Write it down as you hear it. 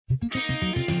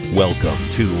Welcome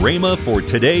to Rhema for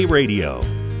Today Radio.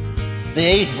 The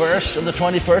 8th verse of the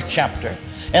 21st chapter.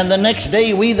 And the next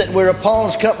day we that were of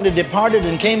Paul's company departed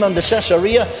and came unto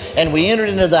Caesarea, and we entered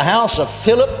into the house of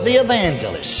Philip the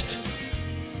evangelist.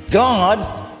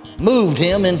 God moved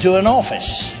him into an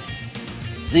office.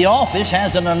 The office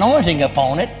has an anointing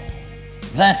upon it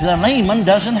that the layman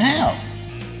doesn't have.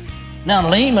 Now,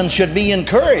 laymen should be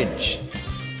encouraged.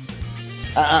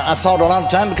 I thought a lot of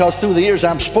time, because through the years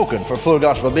I've spoken for Full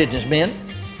Gospel businessmen,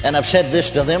 and I've said this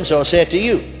to them, so I'll say it to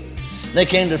you. They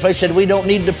came to the place and said, we don't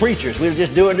need the preachers, we'll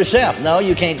just do it ourselves. No,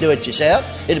 you can't do it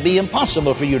yourself. It'd be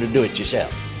impossible for you to do it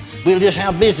yourself. We'll just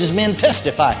have businessmen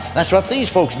testify. That's what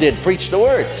these folks did, preach the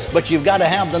word. But you've got to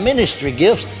have the ministry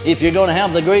gifts if you're going to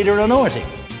have the greater anointing.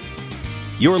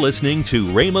 You're listening to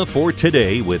Rhema for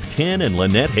Today with Ken and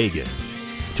Lynette Hagin.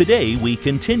 Today we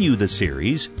continue the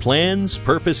series, Plans,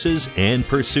 Purposes, and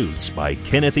Pursuits by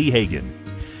Kenneth E. Hagin.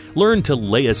 Learn to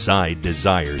lay aside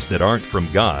desires that aren't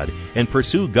from God and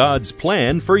pursue God's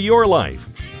plan for your life.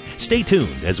 Stay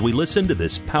tuned as we listen to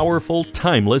this powerful,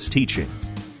 timeless teaching.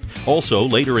 Also,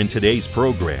 later in today's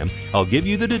program, I'll give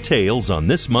you the details on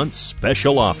this month's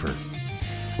special offer.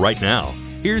 Right now,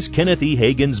 here's Kenneth E.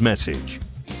 Hagin's message.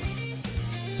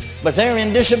 But they're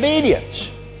in disobedience.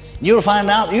 You'll find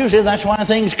out usually that's why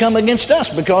things come against us,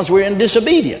 because we're in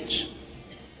disobedience.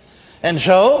 And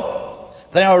so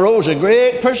there arose a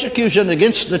great persecution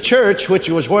against the church, which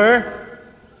was where?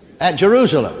 At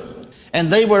Jerusalem. And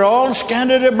they were all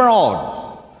scattered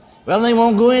abroad. Well, they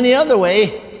won't go any other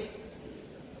way.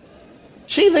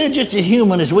 See, they're just as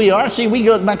human as we are. See, we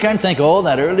look back there and think, oh,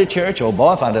 that early church, oh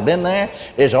boy, if I'd have been there,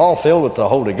 it's all filled with the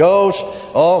Holy Ghost.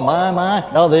 Oh, my.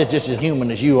 No, they're just as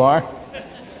human as you are.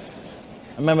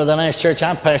 I remember the last church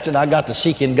I pastored, I got to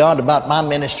seeking God about my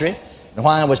ministry. And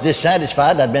while I was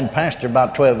dissatisfied, I'd been pastor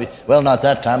about 12 years. Well, not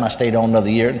that time. I stayed on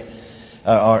another year,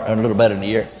 or a little better than a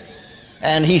year.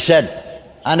 And he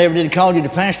said, I never did call you to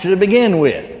pastor to begin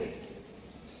with.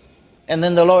 And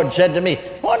then the Lord said to me,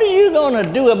 what are you going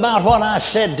to do about what I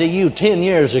said to you 10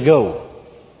 years ago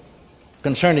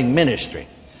concerning ministry?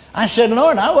 I said,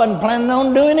 Lord, I wasn't planning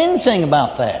on doing anything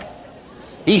about that.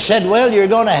 He said, well, you're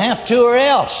going to have to or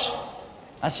else.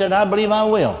 I said, I believe I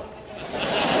will.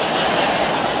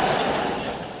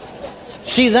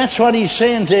 See, that's what he's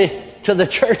saying to the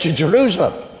church of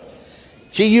Jerusalem.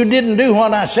 See, you didn't do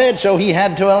what I said, so he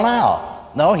had to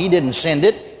allow. No, he didn't send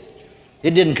it.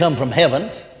 It didn't come from heaven.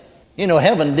 You know,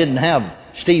 heaven didn't have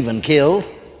Stephen killed.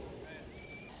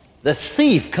 The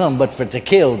thief come but for to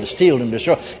kill, to steal, and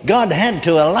destroy. God had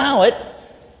to allow it.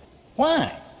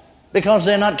 Why? Because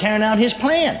they're not carrying out his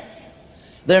plan.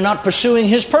 They're not pursuing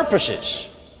his purposes.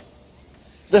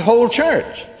 The whole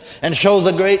church. And so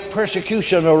the great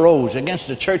persecution arose against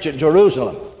the church at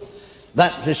Jerusalem.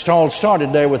 That this all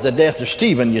started there with the death of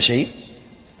Stephen, you see.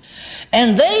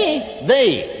 And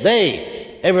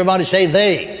they, everybody say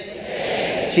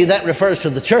they. See, that refers to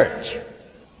the church,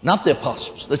 not the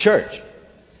apostles, the church.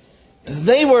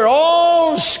 They were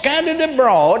all scattered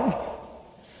abroad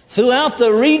throughout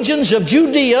the regions of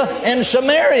Judea and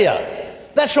Samaria.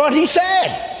 That's what he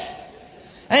said.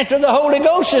 After the Holy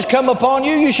Ghost has come upon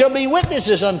you, you shall be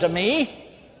witnesses unto me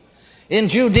in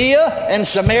Judea and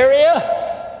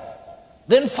Samaria,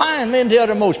 then finally in the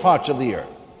uttermost parts of the earth.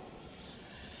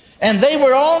 And they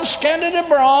were all scattered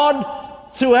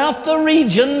abroad throughout the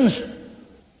regions.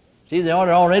 See, they ought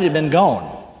to already been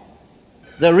gone.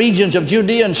 The regions of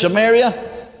Judea and Samaria,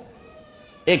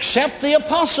 except the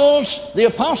apostles. The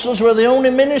apostles were the only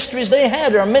ministries they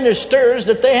had, or ministers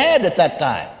that they had at that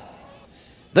time.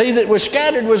 They that were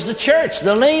scattered was the church,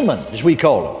 the laymen, as we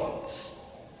call them.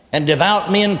 And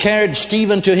devout men carried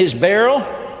Stephen to his burial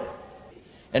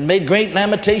and made great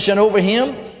lamentation over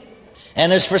him.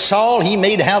 And as for Saul, he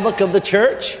made havoc of the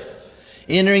church,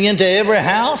 entering into every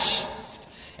house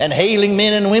and hailing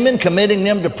men and women, committing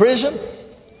them to prison.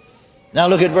 Now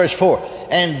look at verse 4.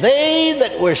 And they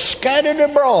that were scattered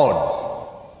abroad.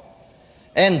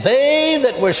 And they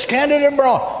that were scattered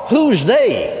abroad. Who's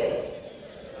they?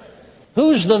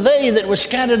 Who's the they that were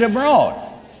scattered abroad?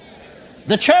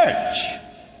 The church.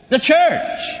 The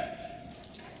church.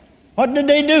 What did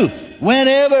they do? Went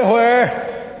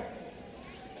everywhere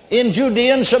in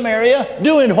Judea and Samaria,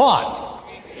 doing what?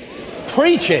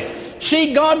 Preaching.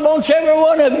 See, God wants every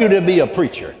one of you to be a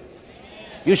preacher.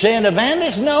 You say an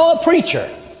evangelist? No, a preacher.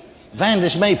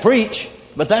 Evangelist may preach,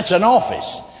 but that's an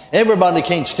office. Everybody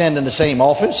can't stand in the same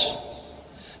office.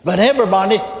 But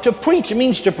everybody, to preach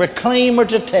means to proclaim or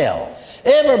to tell.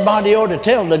 Everybody ought to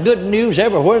tell the good news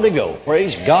everywhere they go.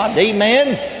 Praise God.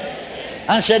 Amen.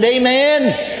 I said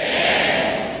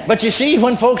amen. But you see,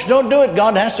 when folks don't do it,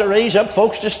 God has to raise up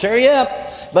folks to stir you up.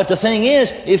 But the thing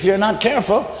is, if you're not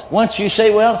careful, once you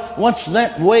say, well, once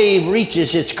that wave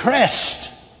reaches its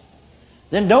crest,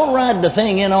 then don't ride the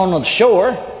thing in on the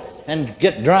shore and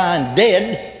get dry and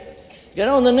dead. Get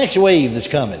on the next wave that's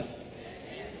coming.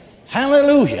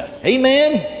 Hallelujah.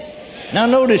 Amen. Now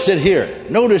notice it here.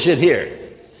 Notice it here.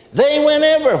 They went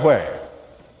everywhere.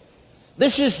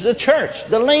 This is the church,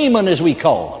 the laymen as we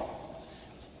call them.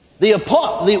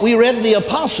 We read the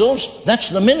apostles, that's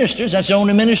the ministers, that's the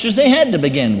only ministers they had to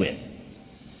begin with.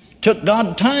 Took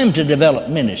God time to develop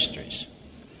ministers.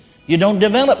 You don't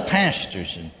develop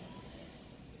pastors and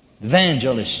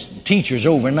evangelists and teachers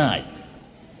overnight.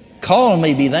 Call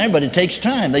may be there, but it takes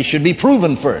time. They should be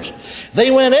proven first. They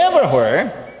went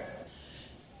everywhere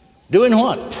doing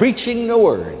what? Preaching the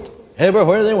word.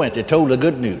 Everywhere they went, they told the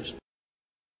good news.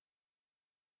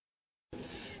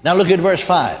 Now look at verse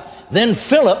 5. Then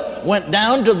Philip went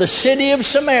down to the city of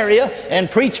Samaria and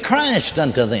preached Christ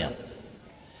unto them.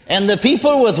 And the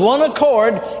people with one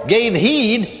accord gave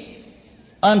heed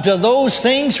unto those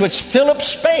things which Philip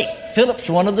spake. Philip's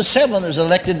one of the 7 that was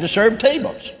elected to serve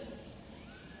tables.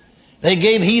 They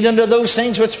gave heed unto those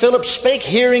things which Philip spake,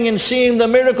 hearing and seeing the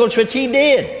miracles which he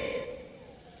did.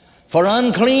 For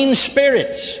unclean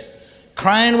spirits,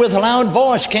 crying with a loud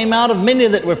voice, came out of many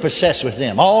that were possessed with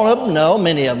them. All of them? No,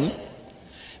 many of them.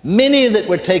 Many that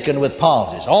were taken with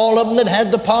palsies. All of them that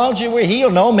had the palsy were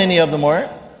healed. No, many of them were.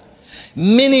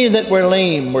 Many that were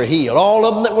lame were healed. All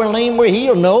of them that were lame were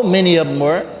healed. No, many of them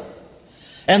were.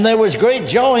 And there was great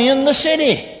joy in the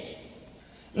city.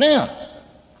 Now,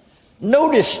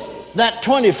 notice that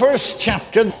 21st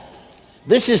chapter.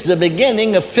 This is the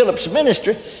beginning of Philip's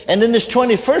ministry. And in this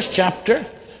 21st chapter,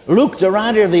 Luke, the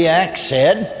writer of the Acts,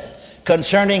 said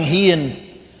concerning he and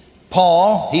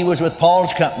Paul, he was with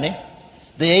Paul's company,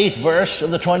 the 8th verse of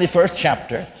the 21st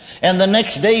chapter. And the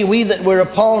next day we that were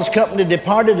of Paul's company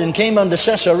departed and came unto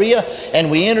Caesarea, and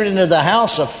we entered into the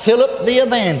house of Philip the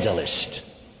evangelist.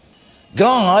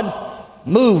 God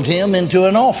moved him into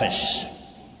an office.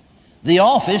 The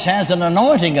office has an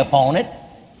anointing upon it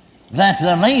that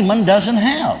the layman doesn't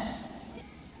have.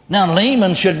 Now,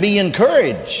 laymen should be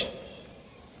encouraged.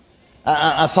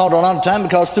 I thought a lot of time,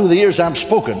 because through the years I've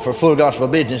spoken for Full Gospel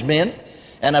businessmen,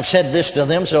 and I've said this to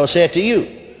them, so I'll say it to you.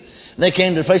 They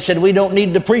came to the place and said, we don't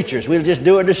need the preachers. We'll just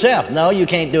do it ourselves. No, you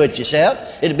can't do it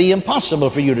yourself. It'd be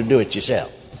impossible for you to do it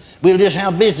yourself. We'll just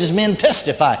have businessmen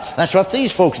testify. That's what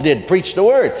these folks did, preach the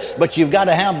word. But you've got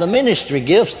to have the ministry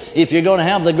gifts if you're going to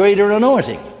have the greater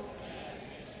anointing.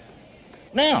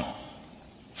 Now,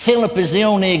 Philip is the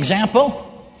only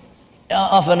example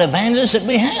of an evangelist that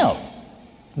we have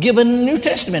given in the New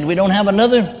Testament. We don't have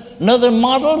another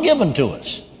model given to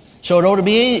us. So it ought to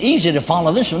be easy to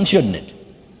follow this one, shouldn't it?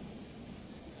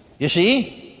 You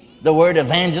see, the word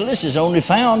evangelist is only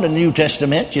found in the New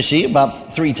Testament, you see, about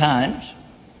 3 times.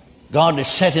 God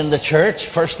has set in the church,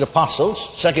 first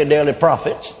apostles, secondarily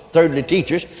prophets, thirdly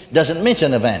teachers. Doesn't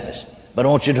mention evangelists, but I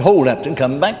want you to hold up and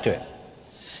come back to it.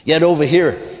 Yet over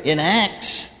here in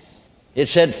Acts, it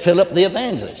said Philip the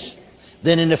evangelist.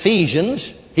 Then in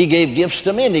Ephesians, he gave gifts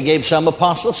to men. He gave some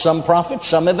apostles, some prophets,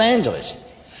 some evangelists.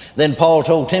 Then Paul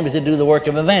told Timothy to do the work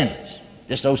of evangelist.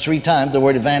 Just those 3 times the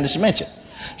word evangelist is mentioned.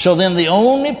 So then the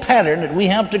only pattern that we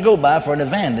have to go by for an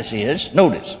evangelist is,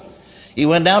 notice, he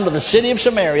went down to the city of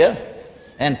Samaria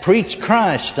and preached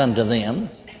Christ unto them.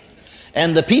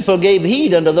 And the people gave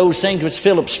heed unto those things which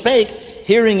Philip spake,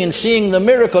 hearing and seeing the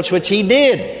miracles which he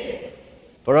did.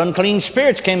 For unclean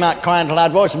spirits came out crying with a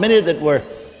loud voice. Many that were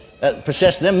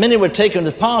possessed them, many were taken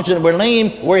with palsy and were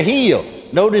lame, were healed.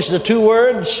 Notice the 2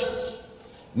 words.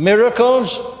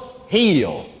 Miracles,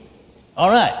 heal. All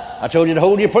right, I told you to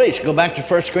hold your place. Go back to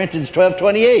 1 Corinthians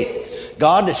 12:28.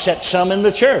 God has set some in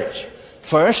the church.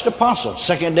 First apostles,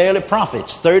 secondarily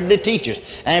prophets, thirdly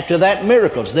teachers. After that,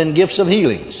 miracles, then gifts of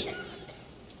healings.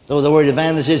 Though the word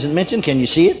evangelist isn't mentioned, can you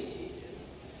see it?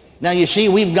 Now you see,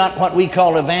 we've got what we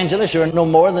call evangelists, who are no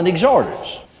more than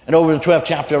exhorters. And over the 12th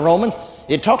chapter of Romans,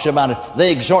 it talks about it.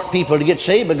 They exhort people to get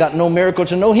saved, but got no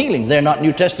miracles and no healing. They're not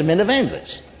New Testament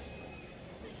evangelists.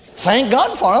 Thank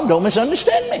God for them. Don't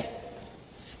misunderstand me.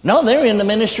 No, they're in the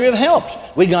ministry of helps.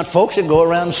 We got folks that go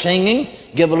around singing,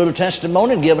 give a little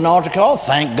testimony, give an altar call.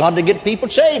 Thank God to get people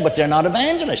saved, but they're not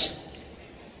evangelists.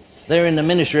 They're in the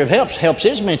ministry of helps. Helps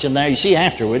is mentioned there. You see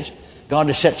afterwards, God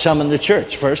has set some in the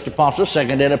church. First apostles,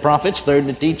 secondly prophets,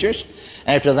 thirdly teachers.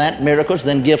 After that, miracles,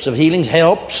 then gifts of healings,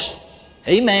 helps.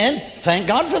 Amen. Thank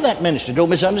God for that ministry. Don't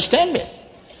misunderstand me.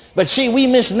 But see, we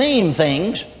misname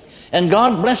things. And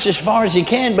God blesses as far as he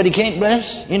can, but he can't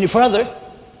bless any further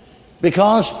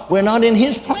because we're not in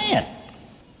his plan.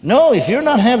 No, if you're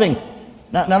not having...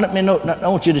 Now let me know, I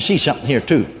want you to see something here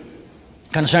too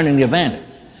concerning the evangelist.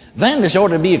 Evangelists ought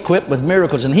to be equipped with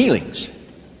miracles and healings.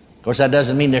 Of course, that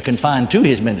doesn't mean they're confined to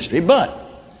his ministry, but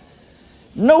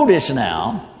notice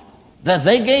now that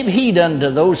they gave heed unto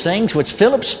those things which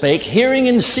Philip spake, hearing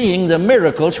and seeing the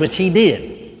miracles which he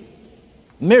did.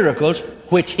 Miracles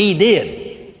which he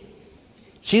did.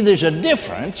 See, there's a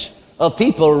difference of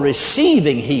people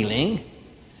receiving healing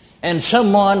and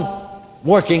someone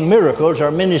working miracles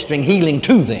or ministering healing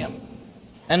to them.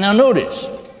 And now notice,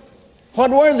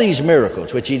 what were these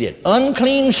miracles which he did?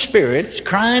 Unclean spirits,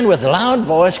 crying with loud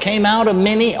voice, came out of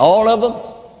many, all of them.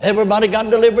 Everybody got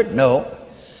delivered? No.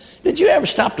 Did you ever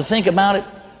stop to think about it?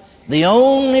 The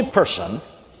only person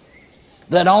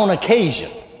that on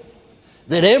occasion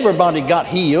that everybody got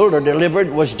healed or delivered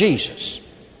was Jesus.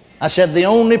 I said the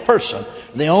only person,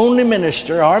 the only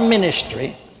minister or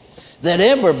ministry that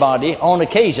everybody on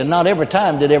occasion, not every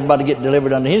time did everybody get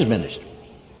delivered under his ministry.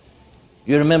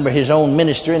 You remember his own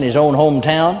ministry in his own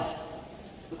hometown?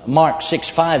 Mark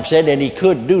 6:5 said that he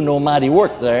could do no mighty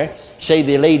work there, save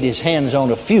he laid his hands on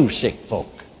a few sick folk.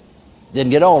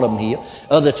 Didn't get all of them healed.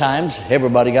 Other times,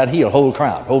 everybody got healed, whole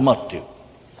crowd, whole multitude.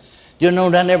 You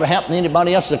know that never happened to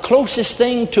anybody else. The closest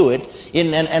thing to it,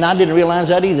 and I didn't realize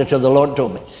that either till the Lord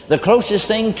told me. The closest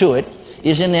thing to it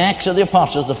is in the Acts of the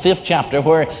Apostles, the 5th chapter,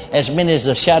 where as many as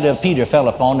the shadow of Peter fell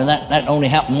upon, and that only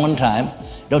happened one time.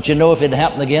 Don't you know if it had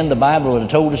happened again, the Bible would have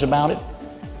told us about it?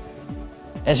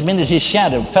 As many as his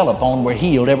shadow fell upon were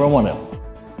healed, every one of them.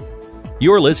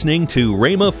 You're listening to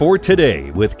Rhema for Today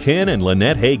with Ken and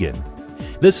Lynette Hagin.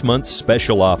 This month's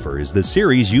special offer is the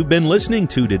series you've been listening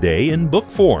to today in book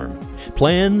form,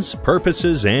 Plans,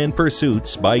 Purposes, and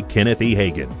Pursuits by Kenneth E.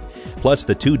 Hagin, plus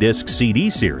the 2-disc CD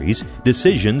series,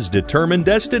 Decisions Determine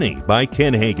Destiny by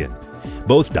Ken Hagin.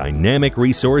 Both dynamic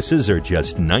resources are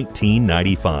just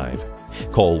 $19.95.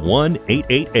 Call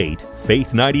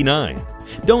 1-888-FAITH-99.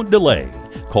 Don't delay.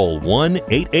 Call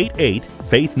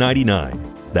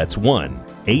 1-888-FAITH-99. That's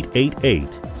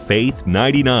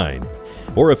 1-888-FAITH-99.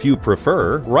 Or if you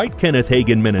prefer, write Kenneth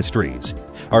Hagin Ministries.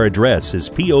 Our address is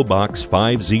P.O. Box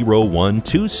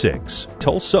 50126,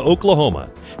 Tulsa, Oklahoma,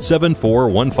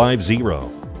 74150.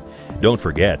 Don't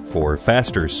forget, for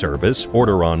faster service,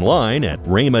 order online at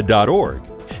rhema.org.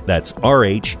 That's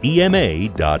rhema.org.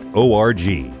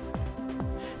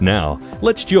 Now,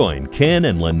 let's join Ken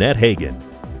and Lynette Hagin.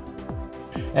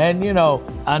 And you know,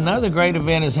 another great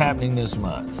event is happening this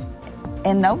month.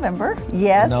 In November,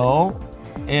 yes. No,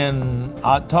 in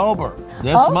October.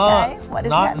 This month. What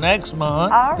is not that? Next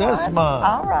month. All this right. month.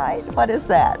 All right. What is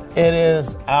that? It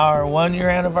is our 1-year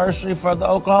anniversary for the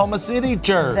Oklahoma City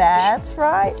Church. That's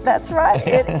right. That's right.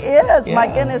 It is. Yeah. My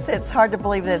goodness, it's hard to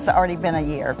believe that it's already been a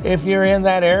year. If you're in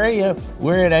that area,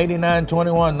 we're at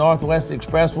 8921 Northwest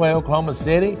Expressway, Oklahoma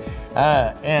City.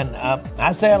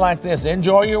 I say it like this: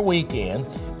 enjoy your weekend,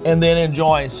 and then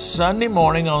enjoy Sunday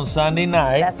morning on Sunday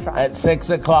night. That's right. At 6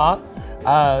 o'clock.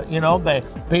 A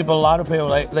lot of people,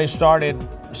 they started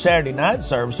Saturday night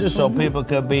services so people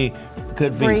could be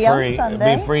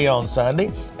free on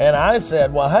Sunday. And I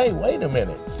said, well, hey, wait a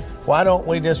minute. Why don't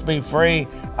we just be free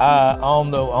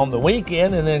on the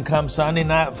weekend and then come Sunday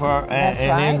night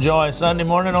and enjoy Sunday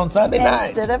morning on Sunday night?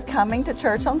 Instead of coming to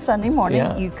church on Sunday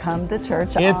morning, you come to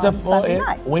church on Sunday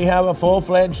night. We have a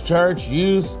full-fledged church,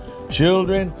 youth,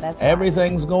 children, That's right.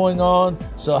 Everything's going on.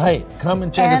 So, hey, come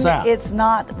and check us out. And it's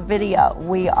not video.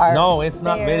 We are No, it's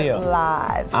not video.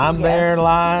 Live. I'm there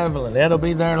live. Lynette'll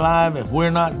be there live. If we're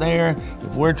not there,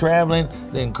 if we're traveling,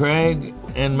 then Craig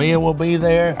and Mia will be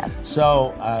there. Yes.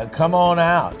 So come on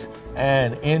out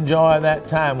and enjoy that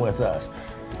time with us.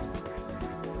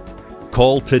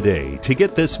 Call today to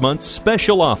get this month's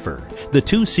special offer, the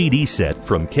 2-CD set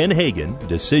from Ken Hagin,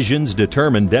 Decisions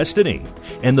Determine Destiny,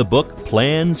 and the book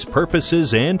Plans,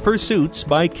 Purposes, and Pursuits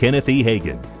by Kenneth E.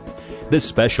 Hagin. This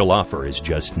special offer is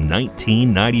just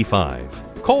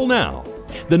 $19.95. Call now.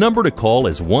 The number to call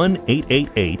is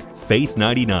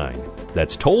 1-888-FAITH-99.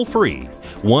 That's toll free,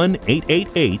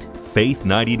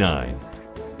 1-888-FAITH-99.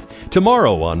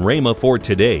 Tomorrow on Rhema for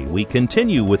Today, we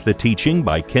continue with the teaching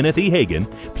by Kenneth E. Hagin,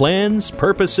 Plans,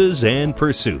 Purposes, and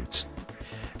Pursuits.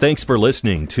 Thanks for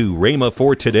listening to Rhema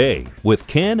for Today with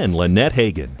Ken and Lynette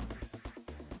Hagin.